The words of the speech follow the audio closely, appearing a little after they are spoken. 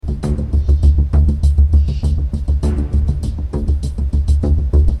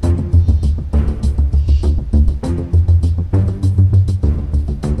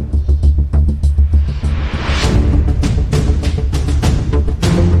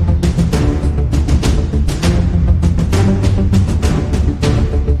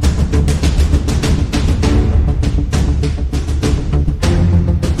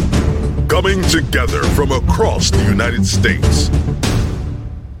coming together from across the United States.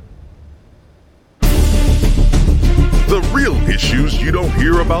 The real issues you don't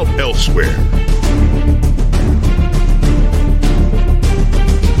hear about elsewhere.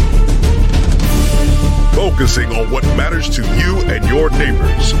 Focusing on what matters to you and your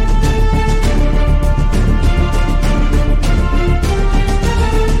neighbors.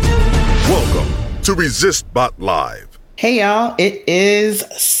 Welcome to ResistBot Live. Hey y'all, it is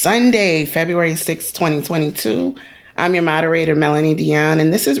Sunday, February 6, 2022. I'm your moderator, Melanie Dion,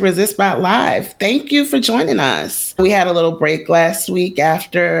 and this is ResistBot Live. Thank you for joining us. We had a little break last week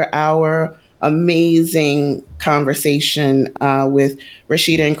after our amazing conversation with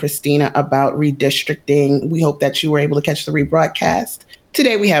Rashida and Christina about redistricting. We hope that you were able to catch the rebroadcast.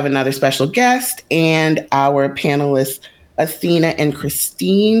 Today we have another special guest, and our panelists Athena and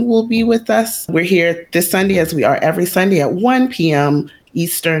Christine will be with us. We're here this Sunday, as we are every Sunday at 1 p.m.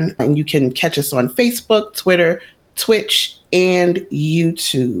 Eastern, and you can catch us on Facebook, Twitter, Twitch, and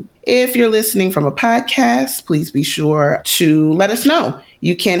YouTube. If you're listening from a podcast, please be sure to let us know.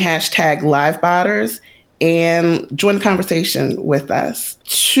 You can hashtag LiveBotters and join the conversation with us.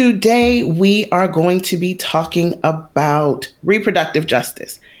 Today, we are going to be talking about reproductive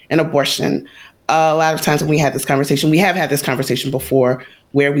justice and abortion. A lot of times when we have this conversation before,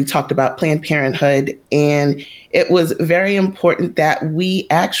 where we talked about Planned Parenthood, and it was very important that we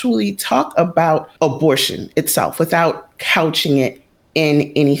actually talk about abortion itself without couching it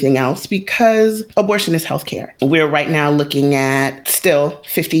in anything else, because abortion is healthcare. We're right now looking at, still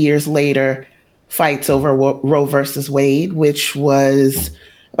 50 years later, fights over Roe versus Wade, which was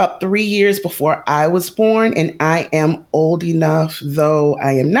about 3 years before I was born, and I am old enough, though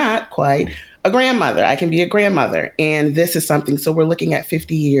I am not quite, a grandmother. I can be a grandmother. And this is something, so we're looking at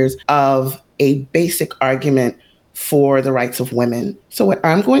 50 years of a basic argument for the rights of women. So what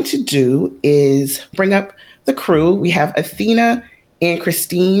I'm going to do is bring up the crew. We have Athena and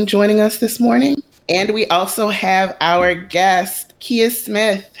Christine joining us this morning. And we also have our guest, Kia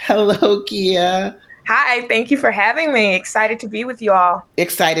Smith. Hello, Kia. Hi, thank you for having me. Excited to be with you all.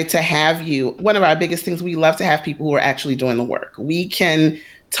 Excited to have you. One of our biggest things, we love to have people who are actually doing the work. We can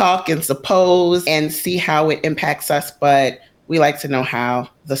talk and suppose and see how it impacts us, but we like to know how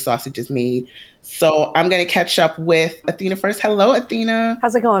the sausage is made. So I'm going to catch up with Athena first. Hello, Athena.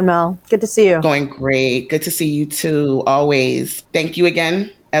 How's it going, Mel? Good to see you. Going great. Good to see you too, always. Thank you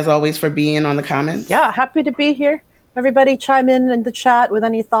again, as always, for being on the comments. Yeah, happy to be here. Everybody chime in the chat with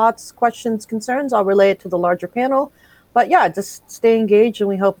any thoughts, questions, concerns. I'll relay it to the larger panel. But yeah, just stay engaged, and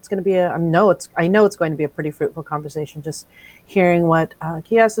we hope it's going to be I know it's going to be a pretty fruitful conversation, just hearing what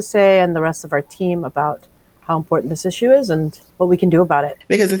Kia has to say and the rest of our team about how important this issue is and what we can do about it.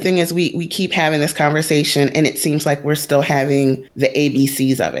 Because the thing is, we keep having this conversation, and it seems like we're still having the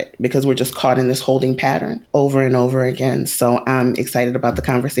ABCs of it, because we're just caught in this holding pattern over and over again. So I'm excited about the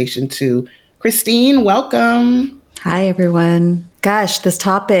conversation too. Christine, welcome. Hi, everyone. Gosh, this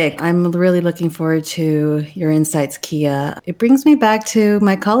topic, I'm really looking forward to your insights, Kia. It brings me back to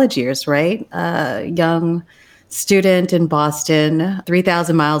my college years, right? Young student in Boston,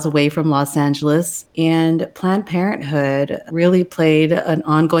 3,000 miles away from Los Angeles. And Planned Parenthood really played an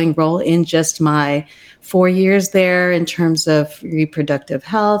ongoing role in just my 4 years there in terms of reproductive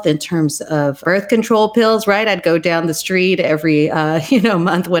health, in terms of birth control pills, right? I'd go down the street every,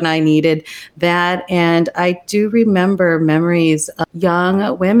 month when I needed that. And I do remember memories of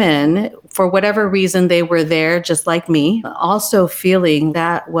young women, for whatever reason, they were there just like me, also feeling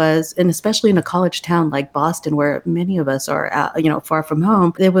that was, and especially in a college town like Boston, where many of us are, far from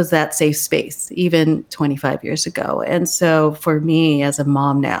home, there was that safe space, even 25 years ago. And so for me as a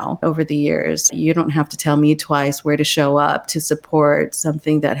mom now, over the years, you don't have to tell me twice where to show up to support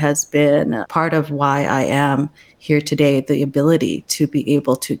something that has been part of why I am here today, the ability to be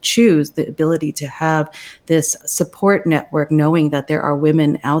able to choose, the ability to have this support network, knowing that there are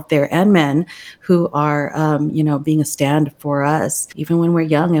women out there and men who are, being a stand for us, even when we're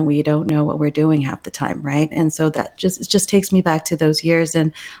young and we don't know what we're doing half the time, right? And so that just takes me back to those years,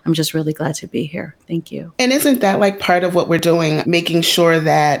 and I'm just really glad to be here. Thank you. And isn't that like part of what we're doing, making sure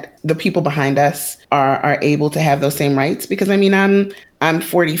that the people behind us are able to have those same rights? Because I'm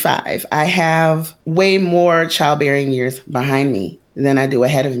 45. I have way more childbearing years behind me than I do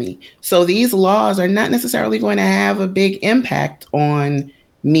ahead of me. So these laws are not necessarily going to have a big impact on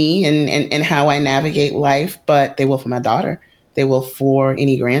me and how I navigate life, but they will for my daughter. They will for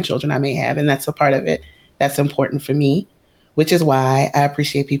any grandchildren I may have. And that's a part of it that's important for me, which is why I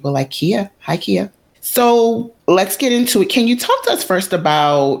appreciate people like Kia. Hi, Kia. So let's get into it. Can you talk to us first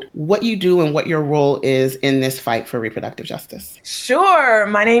about what you do and what your role is in this fight for reproductive justice? Sure.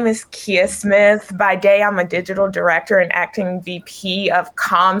 My name is Kia Smith. By day, I'm a digital director and acting VP of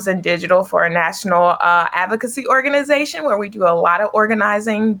comms and digital for a national advocacy organization where we do a lot of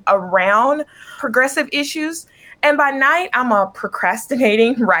organizing around progressive issues. And by night, I'm a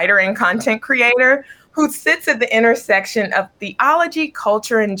procrastinating writer and content creator who sits at the intersection of theology,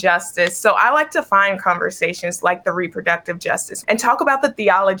 culture, and justice. So I like to find conversations like the reproductive justice and talk about the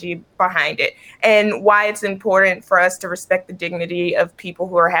theology behind it and why it's important for us to respect the dignity of people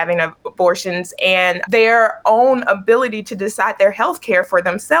who are having abortions and their own ability to decide their health care for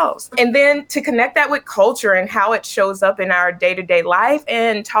themselves. And then to connect that with culture and how it shows up in our day-to-day life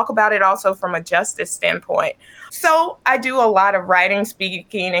and talk about it also from a justice standpoint. So I do a lot of writing,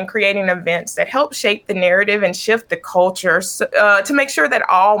 speaking, and creating events that help shape the narrative and shift the culture to make sure that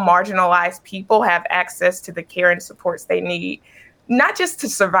all marginalized people have access to the care and supports they need, not just to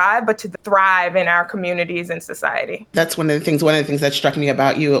survive, but to thrive in our communities and society. That's one of the things that struck me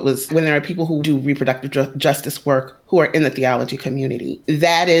about you. It was when there are people who do reproductive justice work who are in the theology community.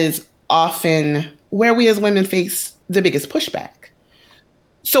 That is often where we as women face the biggest pushback.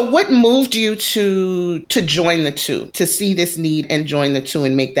 So what moved you to join the two, to see this need and join the two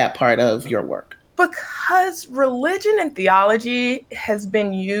and make that part of your work? Because religion and theology has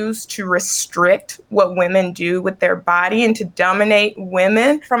been used to restrict what women do with their body and to dominate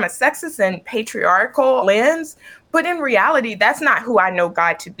women from a sexist and patriarchal lens. But in reality, that's not who I know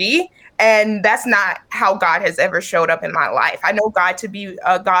God to be. And that's not how God has ever showed up in my life. I know God to be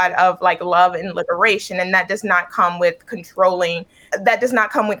a God of like love and liberation. And that does not come with controlling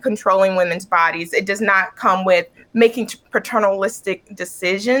women's bodies. It does not come with making paternalistic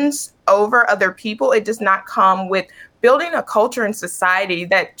decisions over other people. It does not come with building a culture and society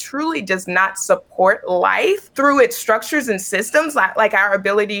that truly does not support life through its structures and systems, like our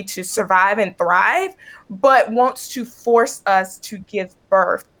ability to survive and thrive, but wants to force us to give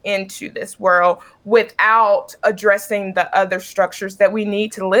birth into this world without addressing the other structures that we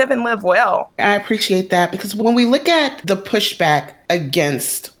need to live and live well. I appreciate that, because when we look at the pushback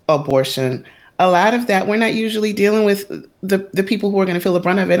against abortion, a lot of that, we're not usually dealing with the people who are going to feel the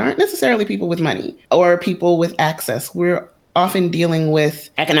brunt of it aren't necessarily people with money or people with access. We're often dealing with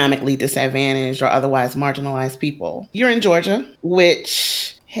economically disadvantaged or otherwise marginalized people. You're in Georgia,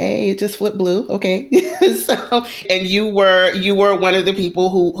 which, hey, it just flipped blue. Okay. And you were one of the people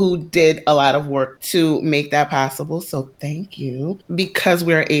who did a lot of work to make that possible. So thank you, because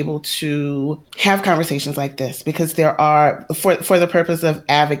we're able to have conversations like this, because there are, for the purpose of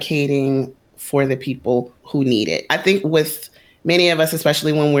advocating for the people who need it. I think with many of us,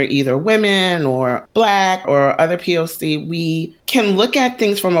 especially when we're either women or Black or other POC, we can look at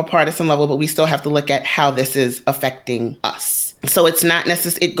things from a partisan level, but we still have to look at how this is affecting us. So it's not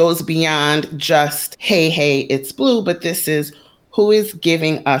necessarily, it goes beyond just, hey, it's blue, but this is who is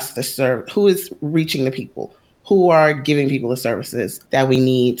giving us the service, who is reaching the people, who are giving people the services that we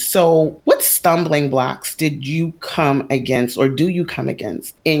need. So what stumbling blocks did you come against, or do you come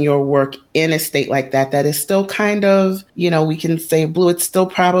against in your work in a state like that is still kind of, we can say blue, it's still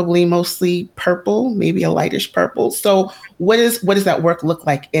probably mostly purple, maybe a lightish purple. So what does that work look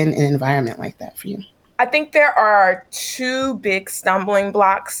like in an environment like that for you? I think there are two big stumbling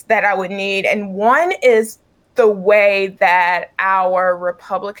blocks that I would need. And one is the way that our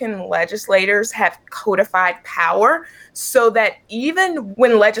Republican legislators have codified power, so that even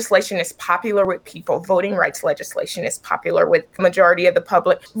when legislation is popular with people, voting rights legislation is popular with the majority of the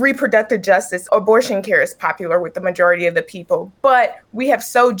public, reproductive justice, abortion care is popular with the majority of the people. But we have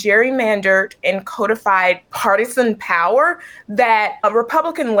so gerrymandered and codified partisan power that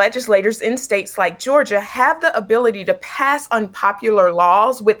Republican legislators in states like Georgia have the ability to pass unpopular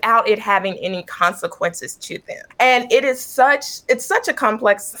laws without it having any consequences to them. And it's such a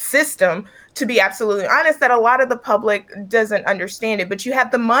complex system, to be absolutely honest, that a lot of the public doesn't understand it. But you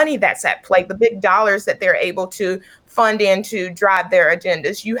have the money that's at play, the big dollars that they're able to fund in to drive their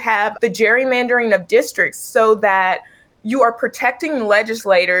agendas. You have the gerrymandering of districts so that you are protecting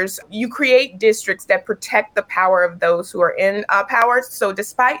legislators. You create districts that protect the power of those who are in power. So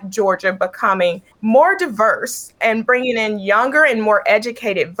despite Georgia becoming more diverse and bringing in younger and more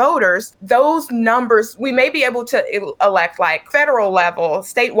educated voters, those numbers, we may be able to elect like federal level,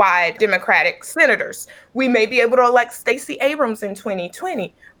 statewide Democratic senators. We may be able to elect Stacey Abrams in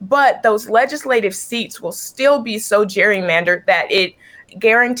 2020, but those legislative seats will still be so gerrymandered that it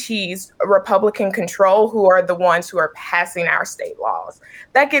guarantees Republican control, who are the ones who are passing our state laws.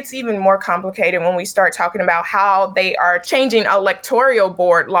 That gets even more complicated when we start talking about how they are changing electoral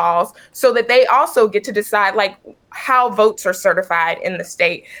board laws so that they also get to decide like how votes are certified in the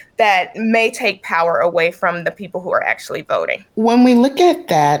state. That may take power away from the people who are actually voting. When we look at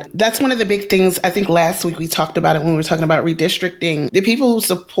that, that's one of the big things. I think last week we talked about it when we were talking about redistricting. The people who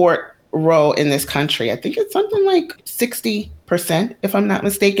support Roe in this country, I think it's something like 60%, if I'm not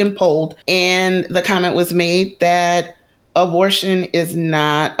mistaken, polled. And the comment was made that abortion is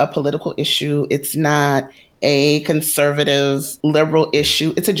not a political issue. It's not a conservative liberal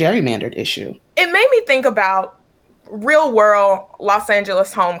issue. It's a gerrymandered issue. It made me think about Real World Los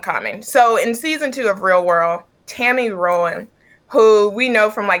Angeles Homecoming. So in season 2 of Real World, Tammy Rowan, who we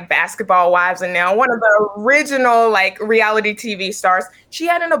know from like Basketball Wives and now one of the original like reality TV stars, she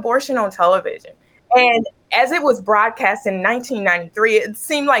had an abortion on television. And as it was broadcast in 1993, it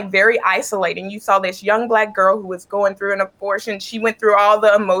seemed like very isolating. You saw this young Black girl who was going through an abortion. She went through all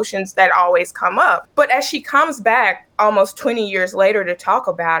the emotions that always come up. But as she comes back almost 20 years later to talk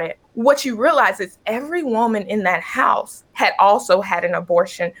about it, what you realize is every woman in that house had also had an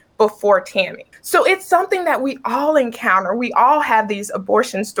abortion before Tammy. So it's something that we all encounter. We all have these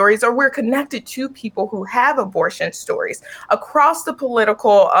abortion stories, or we're connected to people who have abortion stories across the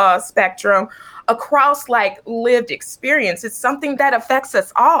political spectrum, across like lived experience. It's something that affects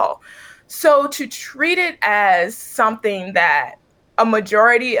us all. So to treat it as something that a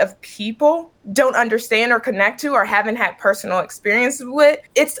majority of people don't understand or connect to or haven't had personal experiences with,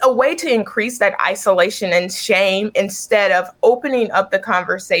 it's a way to increase that isolation and shame instead of opening up the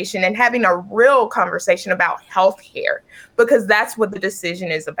conversation and having a real conversation about healthcare, because that's what the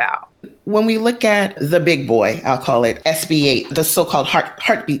decision is about. When we look at the big boy, I'll call it SB 8, the so-called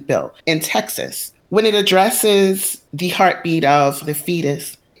heartbeat bill in Texas, when it addresses the heartbeat of the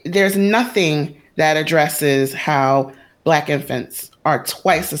fetus, there's nothing that addresses how Black infants are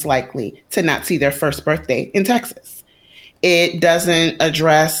twice as likely to not see their first birthday in Texas. It doesn't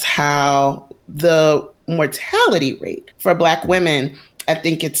address how the mortality rate for Black women, I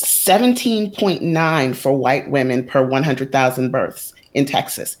think it's 17.9 for white women per 100,000 births in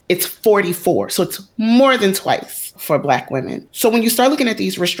Texas. It's 44. So it's more than twice for Black women. So when you start looking at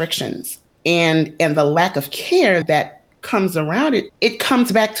these restrictions and the lack of care that comes around it, it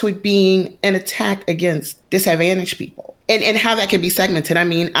comes back to it being an attack against disadvantaged people. And how that can be segmented. I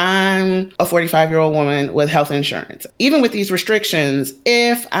mean, I'm a 45-year-old woman with health insurance. Even with these restrictions,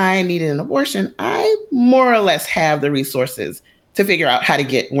 if I needed an abortion, I more or less have the resources to figure out how to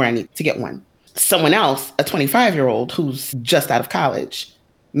get where I need to get one. Someone else, a 25-year-old who's just out of college,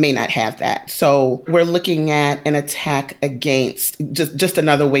 may not have that. So we're looking at an attack against just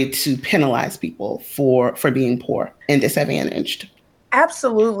another way to penalize people for being poor and disadvantaged.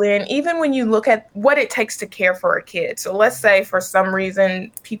 Absolutely. And even when you look at what it takes to care for a kid. So let's say for some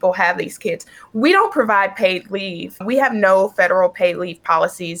reason people have these kids. We don't provide paid leave. We have no federal paid leave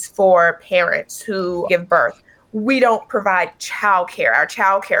policies for parents who give birth. We don't provide childcare. Our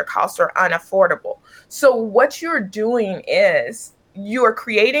childcare costs are unaffordable. So what you're doing is you are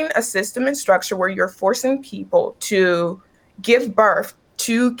creating a system and structure where you're forcing people to give birth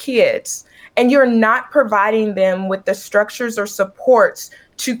to kids, and you're not providing them with the structures or supports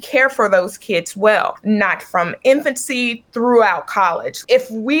to care for those kids well, not from infancy throughout college. If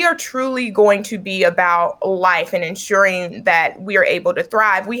we are truly going to be about life and ensuring that we are able to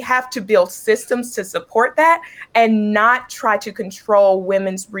thrive, we have to build systems to support that and not try to control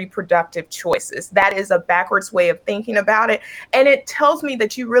women's reproductive choices. That is a backwards way of thinking about it. And it tells me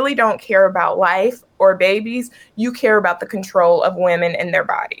that you really don't care about life or babies. You care about the control of women and their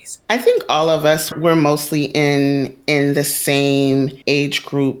bodies. I think all of us, we're mostly in the same age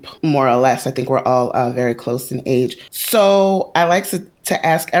group, more or less. I think we're all very close in age. So I like to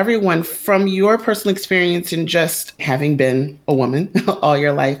ask everyone, from your personal experience in just having been a woman all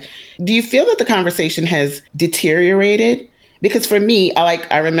your life, do you feel that the conversation has deteriorated? Because for me,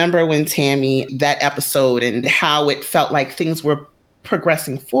 I remember when Tammy, that episode and how it felt like things were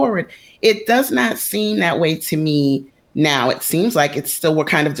progressing forward. It does not seem that way to me now. It seems like we're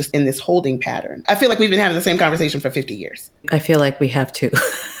kind of just in this holding pattern. I feel like we've been having the same conversation for 50 years. I feel like we have to.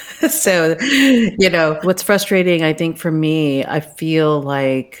 So, what's frustrating, I think for me, I feel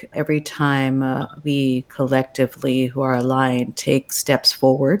like every time we collectively who are aligned take steps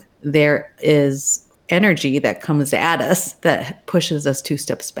forward, there is energy that comes at us that pushes us 2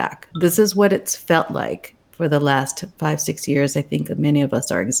 steps back. This is what it's felt like for the last 5-6 years. I think many of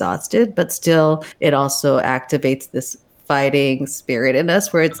us are exhausted, but still it also activates this fighting spirit in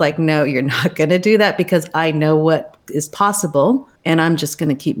us where it's like, no, you're not going to do that because I know what is possible And I'm just going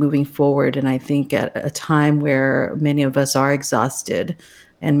to keep moving forward. And I think at a time where many of us are exhausted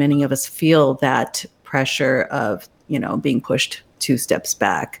and many of us feel that pressure of, being pushed 2 steps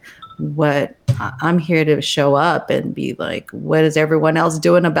back, I'm here to show up and be like, what is everyone else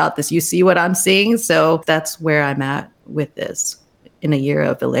doing about this? You see what I'm seeing? So that's where I'm at with this in a year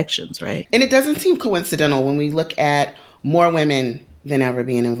of elections, right? And it doesn't seem coincidental when we look at more women than ever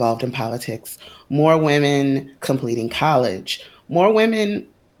being involved in politics, more women completing college, more women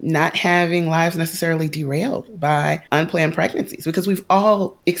not having lives necessarily derailed by unplanned pregnancies, because we've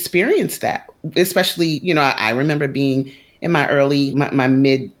all experienced that. Especially, I remember being in my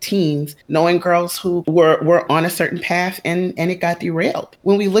mid-teens, knowing girls who were on a certain path and it got derailed.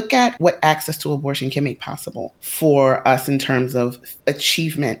 When we look at what access to abortion can make possible for us in terms of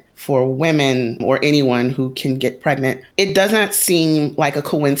achievement for women or anyone who can get pregnant, it doesn't seem like a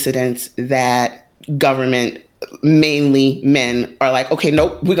coincidence that government, mainly men, are like, okay,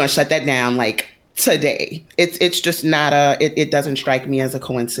 nope, we're going to shut that down like today. It's just not it doesn't strike me as a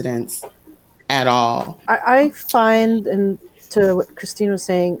coincidence at all. I find, and to what Christine was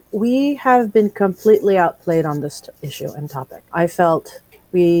saying, we have been completely outplayed on this issue and topic. I felt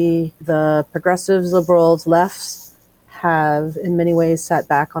the progressives, liberals, lefts have in many ways sat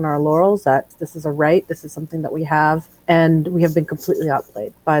back on our laurels that this is a right, this is something that we have, and we have been completely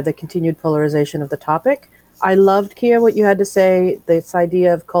outplayed by the continued polarization of the topic. I loved, Kia, what you had to say, this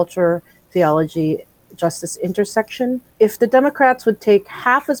idea of culture, theology, justice intersection. If the Democrats would take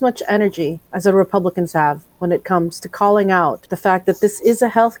half as much energy as the Republicans have when it comes to calling out the fact that this is a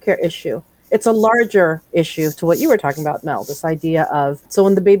healthcare issue, it's a larger issue to what you were talking about, Mel, this idea of, so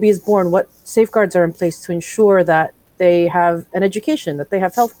when the baby is born, what safeguards are in place to ensure that they have an education, that they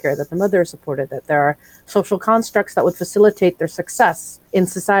have healthcare, that the mother is supported, that there are social constructs that would facilitate their success in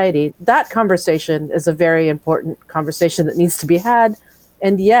society. That conversation is a very important conversation that needs to be had.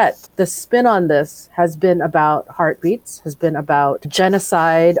 And yet the spin on this has been about heartbeats, has been about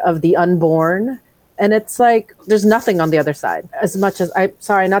genocide of the unborn. And it's like, there's nothing on the other side. As much as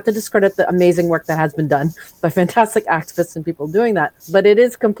sorry, not to discredit the amazing work that has been done by fantastic activists and people doing that, but it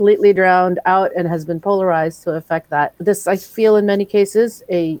is completely drowned out and has been polarized to affect that. This, I feel in many cases,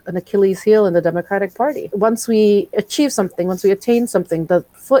 an Achilles heel in the Democratic Party. Once we achieve something, once we attain something, the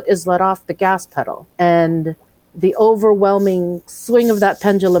foot is let off the gas pedal. And the overwhelming swing of that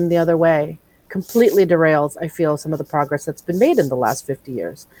pendulum the other way completely derails, I feel, some of the progress that's been made in the last 50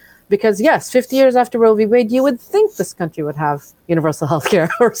 years. Because yes, 50 years after Roe v. Wade, you would think this country would have universal health care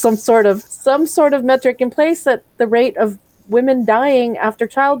or some sort of metric in place that the rate of women dying after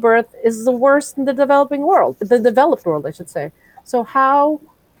childbirth is the worst in the developed world, I should say. So how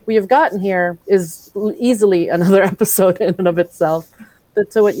we have gotten here is easily another episode in and of itself.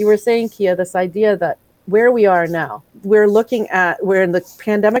 But to what you were saying, Kia, this idea that where we are now, we're in the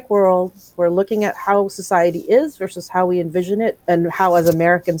pandemic world, we're looking at how society is versus how we envision it and how as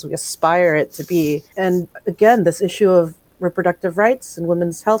Americans we aspire it to be. And again, this issue of reproductive rights and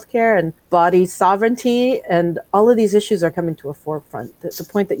women's health care and body sovereignty and all of these issues are coming to a forefront. The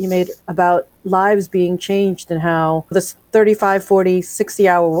point that you made about lives being changed and how this 35, 40,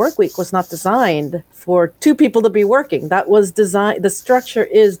 60-hour work week was not designed for 2 people to be working. That was designed, the structure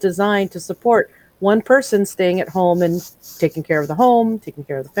is designed to support one person staying at home and taking care of the home, taking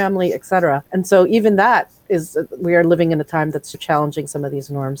care of the family, etc. And so even that is, we are living in a time that's challenging some of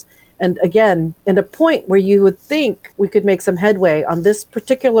these norms. And again, in a point where you would think we could make some headway on this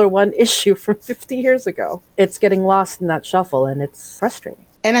particular one issue from 50 years ago, it's getting lost in that shuffle and it's frustrating.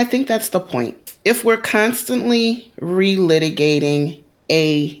 And I think that's the point. If we're constantly relitigating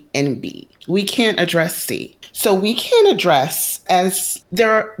A and B, we can't address C. So we can't address, as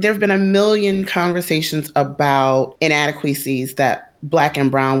there have been a million conversations about inadequacies that Black and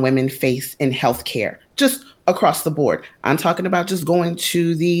brown women face in healthcare, just across the board. I'm talking about just going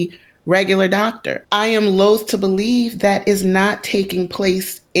to the regular doctor. I am loath to believe that is not taking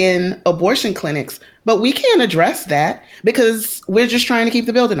place in abortion clinics, but we can't address that because we're just trying to keep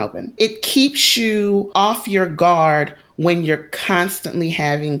the building open. It keeps you off your guard when you're constantly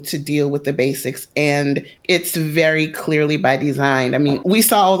having to deal with the basics. And it's very clearly by design. I mean, we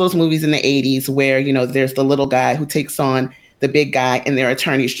saw all those movies in the 80s where, there's the little guy who takes on the big guy and their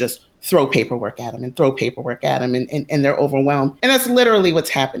attorneys just throw paperwork at him and they're overwhelmed. And that's literally what's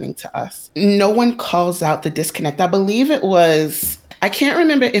happening to us. No one calls out the disconnect. I believe it was, I can't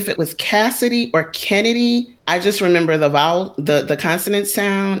remember if it was Cassidy or Kennedy. I just remember the vowel, the consonant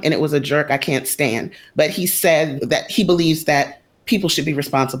sound, and it was a jerk I can't stand. But he said that he believes that people should be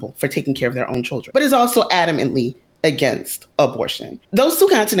responsible for taking care of their own children, but is also adamantly against abortion. Those two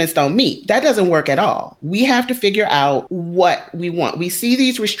continents don't meet. That doesn't work at all. We have to figure out what we want. We see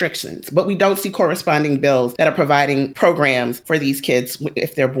these restrictions, but we don't see corresponding bills that are providing programs for these kids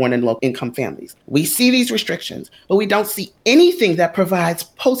if they're born in low-income families. We see these restrictions, but we don't see anything that provides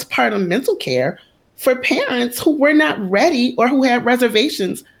postpartum mental care for parents who were not ready or who had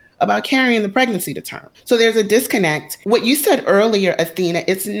reservations about carrying the pregnancy to term. So there's a disconnect. What you said earlier, Athena,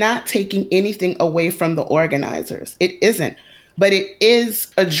 it's not taking anything away from the organizers. It isn't. But it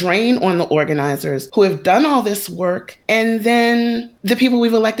is a drain on the organizers who have done all this work, and then the people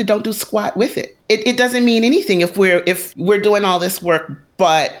we've elected don't do squat with it. It doesn't mean anything if we're doing all this work,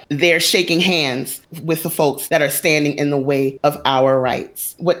 but they're shaking hands with the folks that are standing in the way of our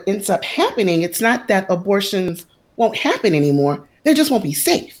rights. What ends up happening, it's not that abortions won't happen anymore, they just won't be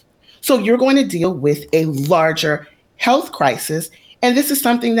safe. So you're going to deal with a larger health crisis. And this is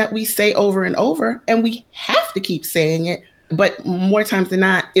something that we say over and over, and we have to keep saying it. But more times than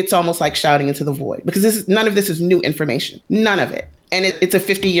not, it's almost like shouting into the void, because none of this is new information, none of it. And it's a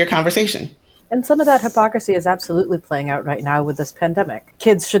 50-year conversation. And some of that hypocrisy is absolutely playing out right now with this pandemic.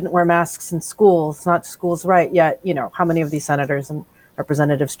 Kids shouldn't wear masks in schools. It's not schools' right. Yet, how many of these senators and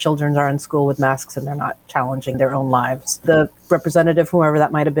representatives' children are in school with masks and they're not challenging their own lives? The representative, whoever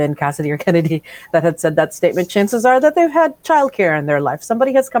that might have been, Cassidy or Kennedy, that had said that statement, chances are that they've had childcare in their life.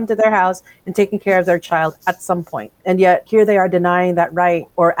 Somebody has come to their house and taken care of their child at some point. And yet here they are denying that right,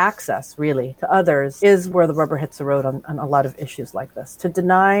 or access really, to others, is where the rubber hits the road on a lot of issues like this. To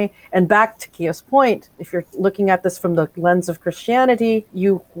deny, and back to Kia's point, if you're looking at this from the lens of Christianity,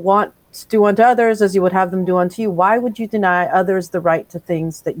 you want to do unto others as you would have them do unto you. Why would you deny others the right to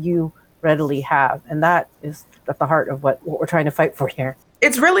things that you readily have? And that is at the heart of what we're trying to fight for here.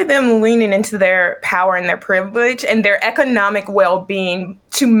 It's really them leaning into their power and their privilege and their economic well-being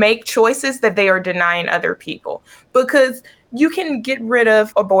to make choices that they are denying other people. Because you can get rid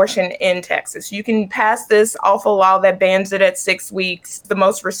of abortion in Texas. You can pass this awful law that bans it at 6 weeks, the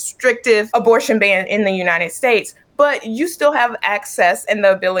most restrictive abortion ban in the United States. But you still have access and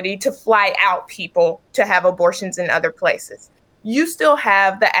the ability to fly out people to have abortions in other places. You still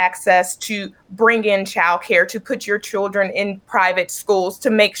have the access to bring in childcare, to put your children in private schools,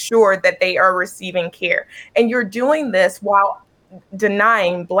 to make sure that they are receiving care. And you're doing this while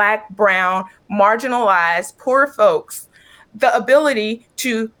denying Black, brown, marginalized, poor folks the ability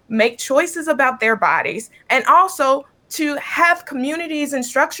to make choices about their bodies, and also to have communities and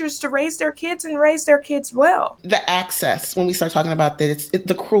structures to raise their kids and raise their kids well. The access, when we start talking about this,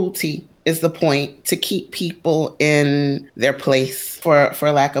 the cruelty is the point, to keep people in their place, for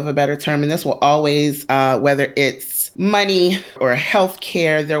lack of a better term. And this will always, whether it's money or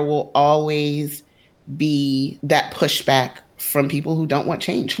healthcare, there will always be that pushback from people who don't want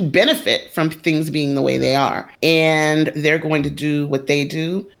change, who benefit from things being the way they are. And they're going to do what they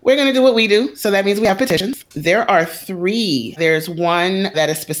do. We're going to do what we do. So that means we have petitions. There are 3. There's one that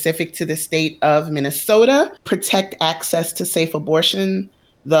is specific to the state of Minnesota, protect access to safe abortion.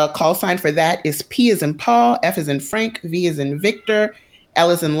 The call sign for that is P as in Paul, F as in Frank, V as in Victor,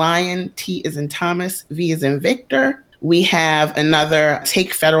 L as in Lion, T as in Thomas, V as in Victor. We have another,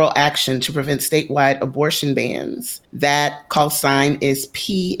 take federal action to prevent statewide abortion bans. That call sign is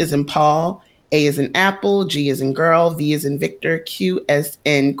P as in Paul, A as in Apple, G as in girl, V as in Victor, Q as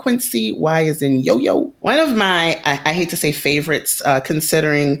in Quincy, Y as in yo-yo. One of my, I hate to say favorites,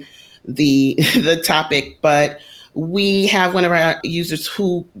 considering the topic, but we have one of our users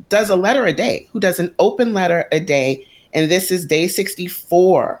who does a letter a day, who does an open letter a day. And this is day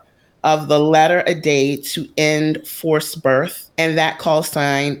 64 of the letter a day to end forced birth. And that call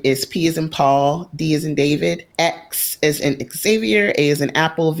sign is P as in Paul, D as in David, X as in Xavier, A as in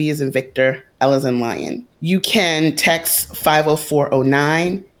Apple, V as in Victor, L as in Lion. You can text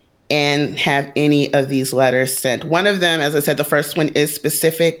 50409 and have any of these letters sent. One of them, as I said, the first one is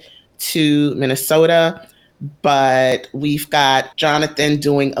specific to Minnesota, but we've got Jonathan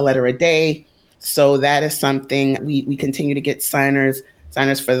doing a letter a day. So that is something we continue to get signers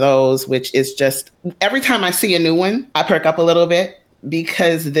for those, which is just, every time I see a new one, I perk up a little bit,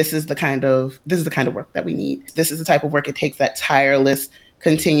 because this is the kind of work that we need. This is the type of work it takes, that tireless,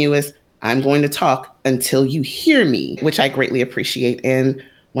 continuous, I'm going to talk until you hear me, which I greatly appreciate. And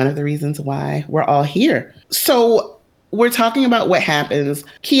one of the reasons why we're all here. So we're talking about what happens.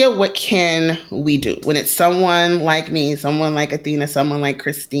 Kia, what can we do when it's someone like me, someone like Athena, someone like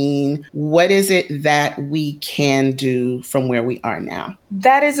Christine? What is it that we can do from where we are now?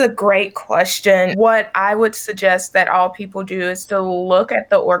 That is a great question. What I would suggest that all people do is to look at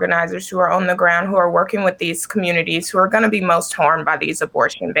the organizers who are on the ground, who are working with these communities, who are going to be most harmed by these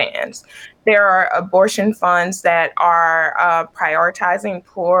abortion bans. There are abortion funds that are prioritizing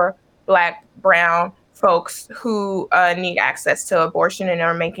poor, Black, brown folks who need access to abortion and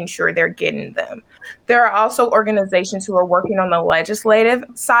are making sure they're getting them. There are also organizations who are working on the legislative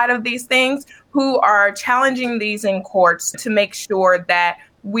side of these things, who are challenging these in courts to make sure that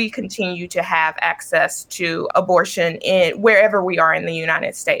we continue to have access to abortion in wherever we are in the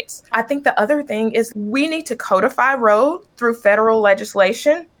United States. I think the other thing is we need to codify Roe through federal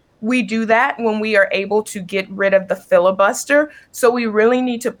legislation. We do that when we are able to get rid of the filibuster. So we really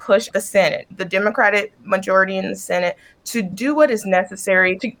need to push the Senate, the Democratic majority in the Senate, to do what is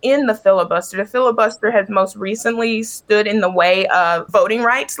necessary to end the filibuster. The filibuster has most recently stood in the way of voting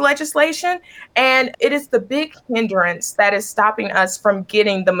rights legislation, and it is the big hindrance that is stopping us from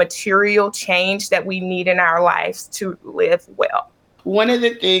getting the material change that we need in our lives to live well. One of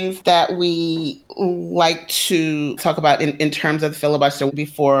the things that we like to talk about in terms of the filibuster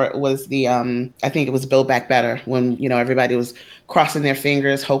before was the, I think it was Build Back Better, when, everybody was crossing their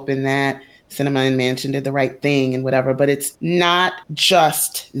fingers, hoping that Sinema and Manchin did the right thing and whatever. But it's not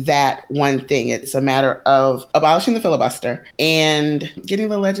just that one thing. It's a matter of abolishing the filibuster and getting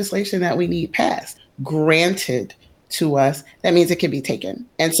the legislation that we need passed, granted to us. That means it can be taken.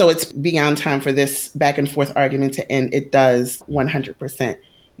 And so it's beyond time for this back and forth argument to end. It does 100%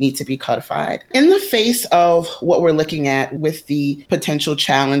 need to be codified. In the face of what we're looking at with the potential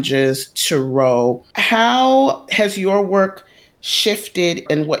challenges to Roe, how has your work shifted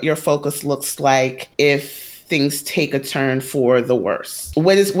and what your focus looks like if things take a turn for the worse?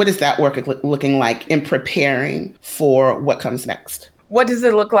 What is that work looking like in preparing for what comes next? What does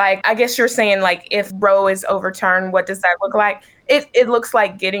it look like? I guess you're saying, like, if Roe is overturned, what does that look like? It looks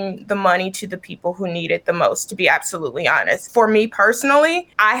like getting the money to the people who need it the most, to be absolutely honest. For me personally,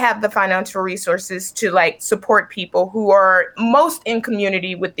 I have the financial resources to support people who are most in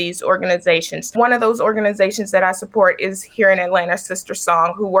community with these organizations. One of those organizations that I support is here in Atlanta, Sister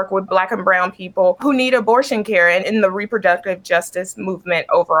Song, who work with Black and brown people who need abortion care and in the reproductive justice movement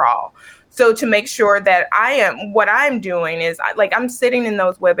overall. So to make sure that what I'm doing is I'm sitting in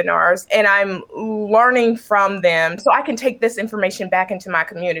those webinars and I'm learning from them so I can take this information back into my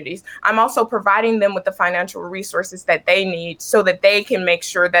communities. I'm also providing them with the financial resources that they need so that they can make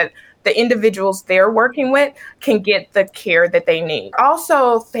sure that the individuals they're working with can get the care that they need.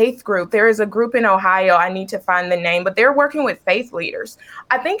 Also, faith group. There is a group in Ohio, I need to find the name, but they're working with faith leaders.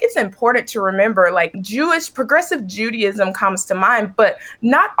 I think it's important to remember, progressive Judaism comes to mind, but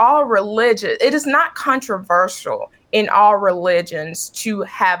not all religion. It is not controversial in all religions to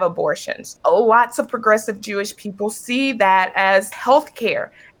have abortions. Lots of progressive Jewish people see that as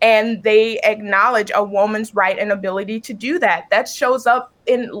healthcare, and they acknowledge a woman's right and ability to do that. That shows up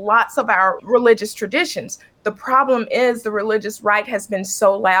in lots of our religious traditions. The problem is the religious right has been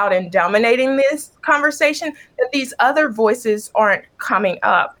so loud and dominating this conversation that these other voices aren't coming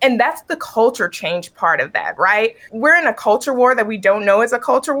up. And that's the culture change part of that, right? We're in a culture war that we don't know is a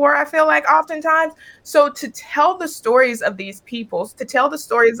culture war, I feel like oftentimes. So to tell the stories of these peoples, to tell the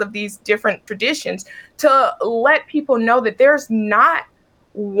stories of these different traditions, to let people know that there's not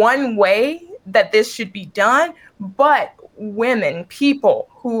one way that this should be done, but women, people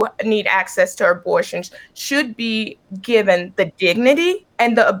who need access to abortions should be given the dignity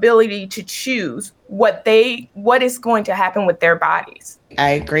and the ability to choose what is going to happen with their bodies.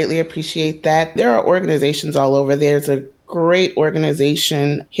 I greatly appreciate that. There are organizations all over. There's a great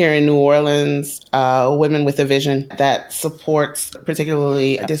organization here in New Orleans, Women with a Vision, that supports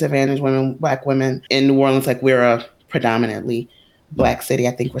particularly disadvantaged women, Black women in New Orleans. We're a predominantly Black city.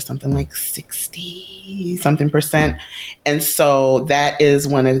 I think we're something like 60 something percent. And so that is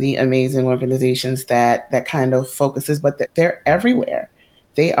one of the amazing organizations that kind of focuses, but they're everywhere.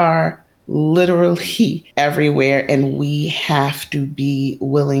 They are literally everywhere. And we have to be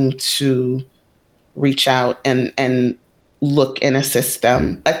willing to reach out and look and assist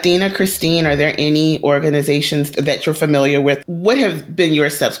them. Athena, Christine, are there any organizations that you're familiar with? What have been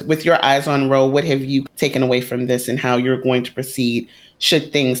your steps with your eyes on Roe? What have you taken away from this and how you're going to proceed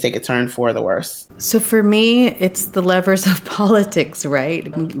should things take a turn for the worse? So for me, it's the levers of politics,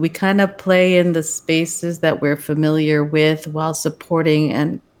 right? We kind of play in the spaces that we're familiar with while supporting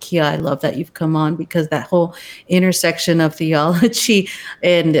and Kia, I love that you've come on, because that whole intersection of theology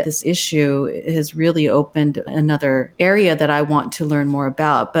and this issue has really opened another area that I want to learn more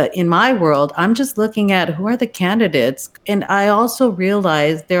about. But in my world, I'm just looking at who are the candidates. And I also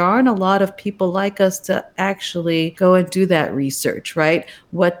realize there aren't a lot of people like us to actually go and do that research, right?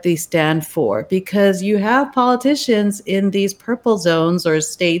 What they stand for, because you have politicians in these purple zones or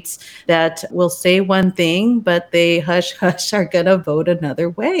states that will say one thing, but they hush hush are going to vote another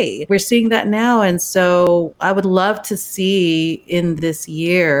way. We're seeing that now. And so I would love to see in this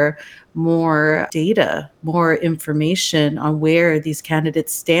year more data, more information on where these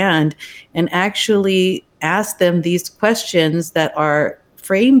candidates stand, and actually ask them these questions that are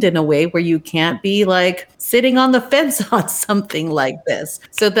framed in a way where you can't be like sitting on the fence on something like this.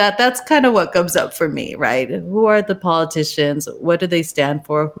 So that's kind of what comes up for me, right? Who are the politicians? What do they stand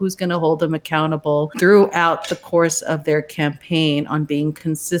for? Who's going to hold them accountable throughout the course of their campaign on being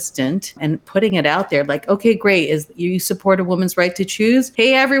consistent and putting it out there? Like, okay, great. Is you support a woman's right to choose?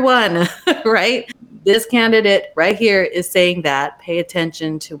 Hey, everyone, right? This candidate right here is saying that. Pay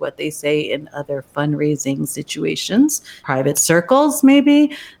attention to what they say in other fundraising situations, private circles,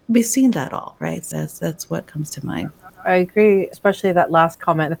 maybe. We've seen that all, right? That's what comes to mind. I agree, especially that last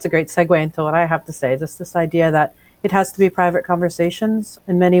comment. That's a great segue into what I have to say. Just this idea that it has to be private conversations.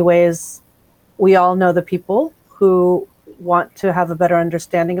 In many ways, we all know the people who want to have a better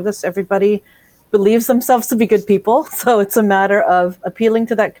understanding of this. Everybody believes themselves to be good people. So it's a matter of appealing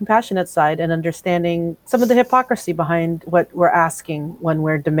to that compassionate side and understanding some of the hypocrisy behind what we're asking when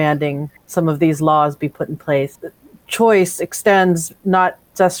we're demanding some of these laws be put in place. Choice extends not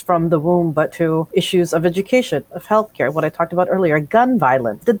just from the womb, but to issues of education, of healthcare, what I talked about earlier, gun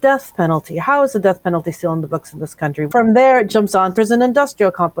violence, the death penalty. How is the death penalty still in the books in this country? From there, it jumps on. There's an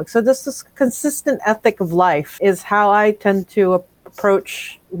industrial complex. So this consistent ethic of life is how I tend to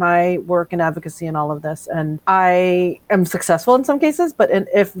approach my work and advocacy and all of this. And I am successful in some cases, but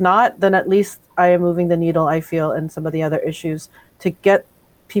if not, then at least I am moving the needle, I feel, in some of the other issues to get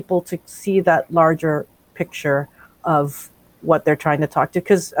people to see that larger picture of what they're trying to talk to.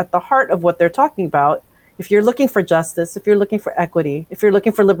 Because at the heart of what they're talking about, if you're looking for justice, if you're looking for equity, if you're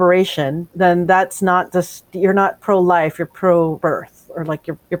looking for liberation, then that's not just, you're not pro-life, you're pro-birth, or like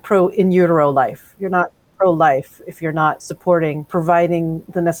you're pro in utero life. You're not pro-life if you're not supporting providing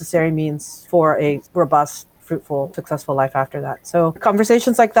the necessary means for a robust, fruitful, successful life after that. So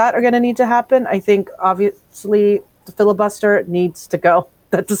conversations like that are going to need to happen. I think obviously the filibuster needs to go.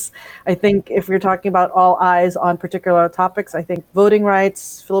 I think if you're talking about all eyes on particular topics, I think voting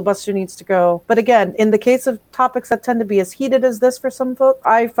rights, filibuster needs to go. But again, in the case of topics that tend to be as heated as this for some folks,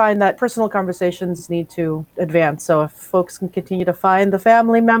 I find that personal conversations need to advance. So if folks can continue to find the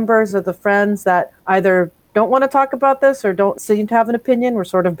family members or the friends that either don't want to talk about this or don't seem to have an opinion, we're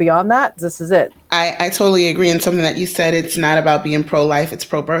sort of beyond that. This is it. I totally agree. And something that you said, it's not about being pro-life, it's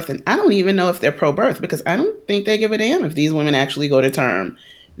pro-birth. And I don't even know if they're pro-birth, because I don't think they give a damn if these women actually go to term.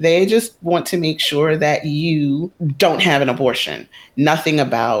 They just want to make sure that you don't have an abortion. Nothing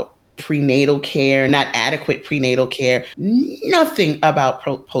about prenatal care, not adequate prenatal care, nothing about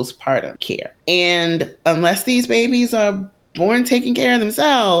postpartum care. And unless these babies are born taking care of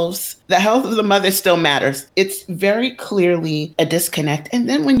themselves, the health of the mother still matters. It's very clearly a disconnect. And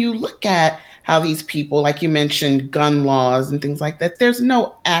then when you look at how these people, like you mentioned, gun laws and things like that, there's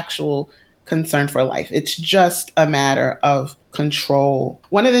no actual concern for life. It's just a matter of control.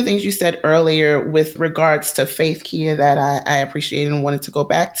 One of the things you said earlier with regards to faith, Kia, that I appreciated and wanted to go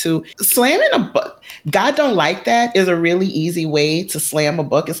back to, slamming a book. God don't like that is a really easy way to slam a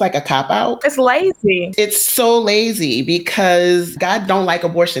book. It's like a cop-out. It's lazy. It's so lazy because God don't like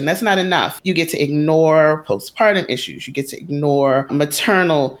abortion. That's not enough. You get to ignore postpartum issues. You get to ignore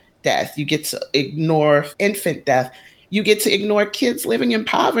maternal death. You get to ignore infant death. You get to ignore kids living in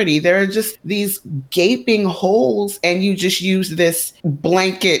poverty. There are just these gaping holes, and you just use this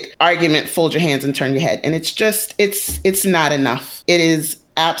blanket argument, fold your hands and turn your head. And it's just, it's not enough. It is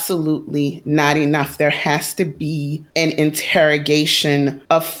absolutely not enough. There has to be an interrogation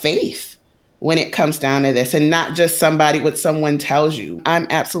of faith when it comes down to this, and not just what someone tells you.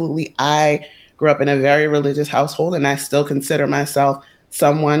 I grew up in a very religious household, and I still consider myself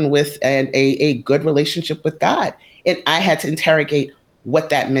someone with a good relationship with God. And I had to interrogate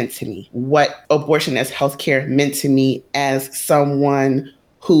what that meant to me, what abortion as healthcare meant to me as someone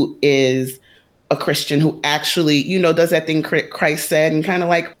who is a Christian, who actually, does that thing Christ said and kind of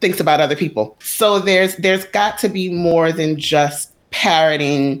like thinks about other people. So there's got to be more than just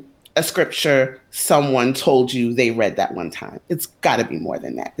parroting a scripture someone told you they read that one time. It's got to be more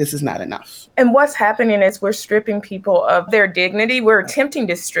than that. This is not enough. And what's happening is we're stripping people of their dignity. We're attempting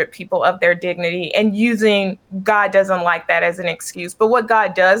to strip people of their dignity and using God doesn't like that as an excuse. But what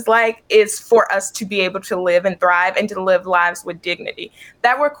God does like is for us to be able to live and thrive and to live lives with dignity.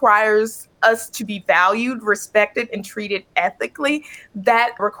 That requires us to be valued, respected, and treated ethically.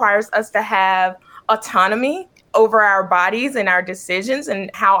 That requires us to have autonomy over our bodies and our decisions and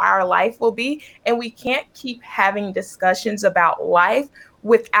how our life will be. And we can't keep having discussions about life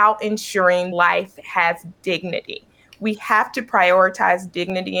without ensuring life has dignity. We have to prioritize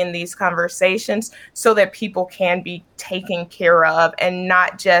dignity in these conversations so that people can be taken care of and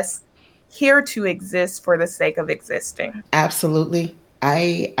not just here to exist for the sake of existing. Absolutely.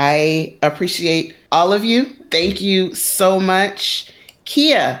 I appreciate all of you. Thank you so much.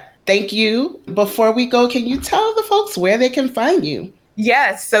 Kia, thank you. Before we go, can you tell the folks where they can find you?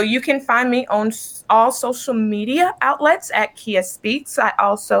 Yes, so you can find me on all social media outlets at Kia Speaks. I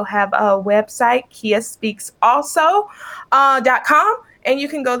also have a website, kiaspeaksalso.com. And you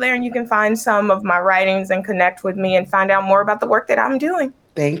can go there and you can find some of my writings and connect with me and find out more about the work that I'm doing.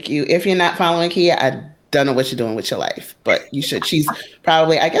 Thank you. If you're not following Kia, I don't know what you're doing with your life, but you should. She's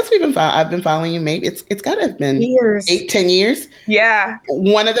probably, I guess I've been following you. Maybe it's got to have been years. 8-10 years. Yeah.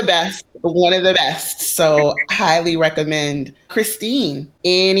 One of the best. So highly recommend. Christine,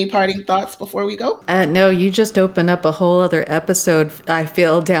 any parting thoughts before we go? No, you just open up a whole other episode, I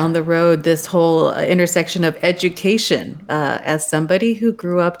feel, down the road, this whole intersection of education. As somebody who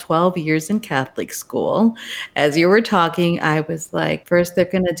grew up 12 years in Catholic school, as you were talking, I was like, first they're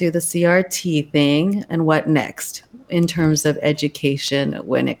going to do the CRT thing, and what next in terms of education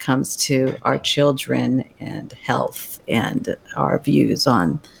when it comes to our children and health and our views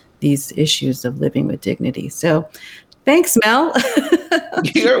on these issues of living with dignity. So thanks, Mel.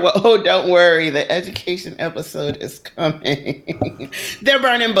 Don't worry. The education episode is coming. They're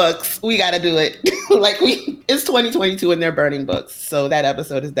burning books. We got to do it. It's 2022 and they're burning books. So that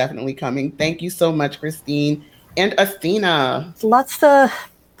episode is definitely coming. Thank you so much, Christine and Athena. Lots to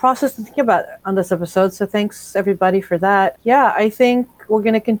process and think about on this episode. So thanks everybody for that. Yeah, I think we're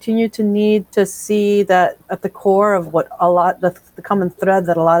going to continue to need to see that at the core of what the common thread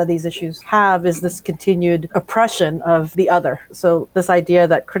that a lot of these issues have is this continued oppression of the other. So this idea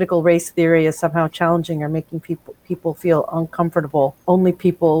that critical race theory is somehow challenging or making people feel uncomfortable. Only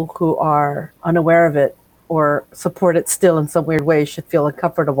people who are unaware of it or support it still in some weird way should feel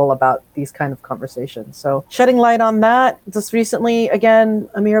uncomfortable about these kind of conversations. So shedding light on that. Just recently, again,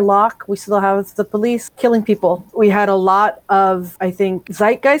 Amir Locke, we still have the police killing people. We had a lot of, I think,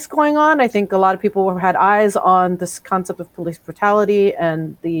 zeitgeist going on. I think a lot of people had eyes on this concept of police brutality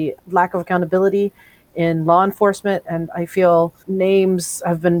and the lack of accountability in law enforcement. And I feel names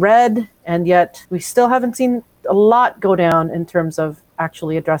have been read, and yet we still haven't seen a lot go down in terms of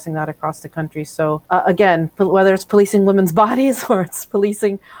actually addressing that across the country. So again, whether it's policing women's bodies or it's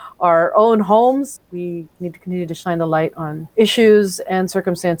policing our own homes, we need to continue to shine the light on issues and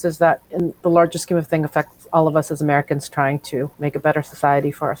circumstances that in the larger scheme of things affect all of us as Americans trying to make a better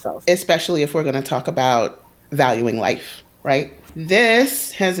society for ourselves. Especially if we're going to talk about valuing life, right?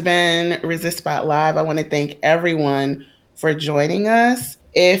 This has been Resist Spot Live. I want to thank everyone for joining us.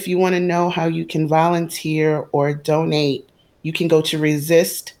 If you want to know how you can volunteer or donate, you can go to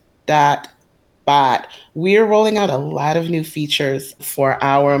resist.bot. We're rolling out a lot of new features for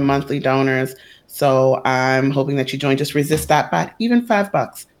our monthly donors. So I'm hoping that you join just resist.bot, even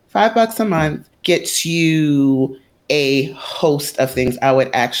 $5. $5 a month gets you a host of things. I would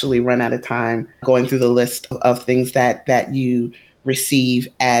actually run out of time going through the list of things that you receive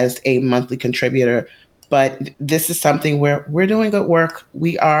as a monthly contributor. But this is something where we're doing good work.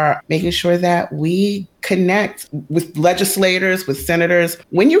 We are making sure that we connect with legislators, with senators.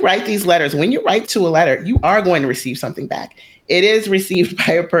 When you write these letters, when you write to a letter, you are going to receive something back. It is received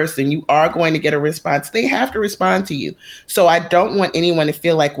by a person. You are going to get a response. They have to respond to you. So I don't want anyone to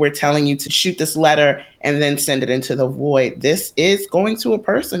feel like we're telling you to shoot this letter and then send it into the void. This is going to a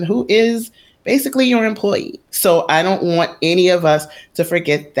person who is basically your employee. So I don't want any of us to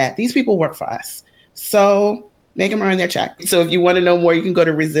forget that these people work for us. So make them earn their check. So if you want to know more, you can go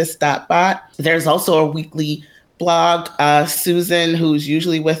to resist.bot. There's also a weekly blog. Susan, who's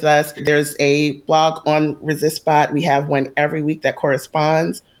usually with us, there's a blog on ResistBot. We have one every week that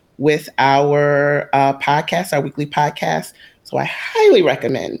corresponds with our podcast, our weekly podcast. So I highly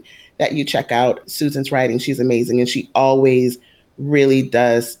recommend that you check out Susan's writing. She's amazing, and she always really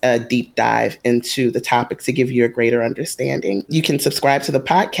does a deep dive into the topic to give you a greater understanding. You can subscribe to the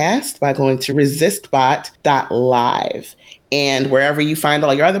podcast by going to resistbot.live. And wherever you find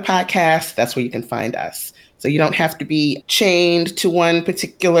all your other podcasts, that's where you can find us. So you don't have to be chained to one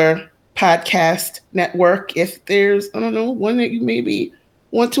particular podcast network if there's, one that you maybe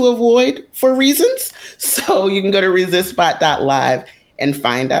want to avoid for reasons. So you can go to resistbot.live and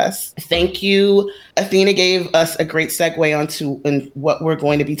find us. Thank you. Athena gave us a great segue onto what we're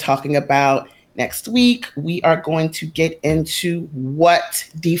going to be talking about next week. We are going to get into what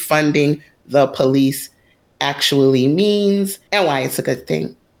defunding the police actually means and why it's a good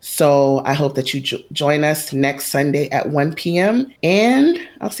thing. So I hope that you join us next Sunday at 1 p.m. and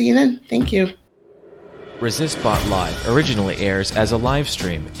I'll see you then. Thank you. ResistBot Live originally airs as a live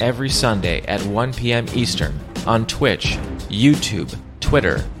stream every Sunday at 1 p.m. Eastern on Twitch, YouTube,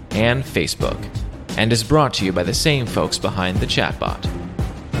 Twitter, and Facebook, and is brought to you by the same folks behind the chatbot.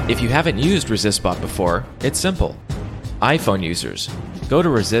 If you haven't used ResistBot before, it's simple. iPhone users, go to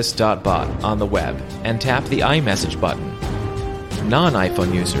resist.bot on the web and tap the iMessage button.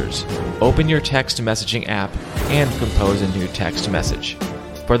 Non-iPhone users, open your text messaging app and compose a new text message.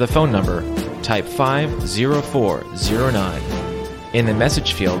 For the phone number, type 50409. In the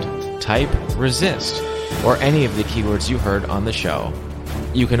message field, type resist or any of the keywords you heard on the show.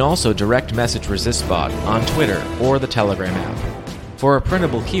 You can also direct message ResistBot on Twitter or the Telegram app. For a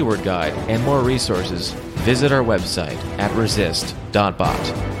printable keyword guide and more resources, visit our website at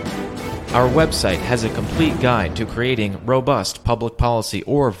resist.bot. Our website has a complete guide to creating robust public policy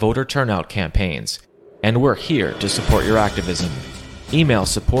or voter turnout campaigns, and we're here to support your activism. Email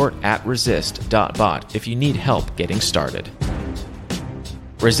support@resist.bot if you need help getting started.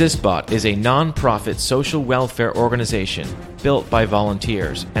 ResistBot is a non-profit social welfare organization built by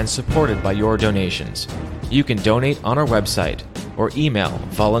volunteers and supported by your donations. You can donate on our website or email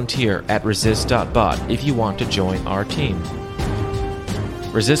volunteer@resist.bot if you want to join our team.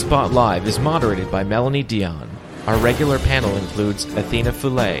 ResistBot Live is moderated by Melanie Dion. Our regular panel includes Athena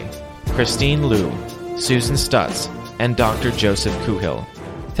Foulay, Christine Liu, Susan Stutz, and Dr. Joseph Kuhil.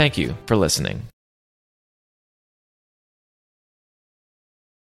 Thank you for listening.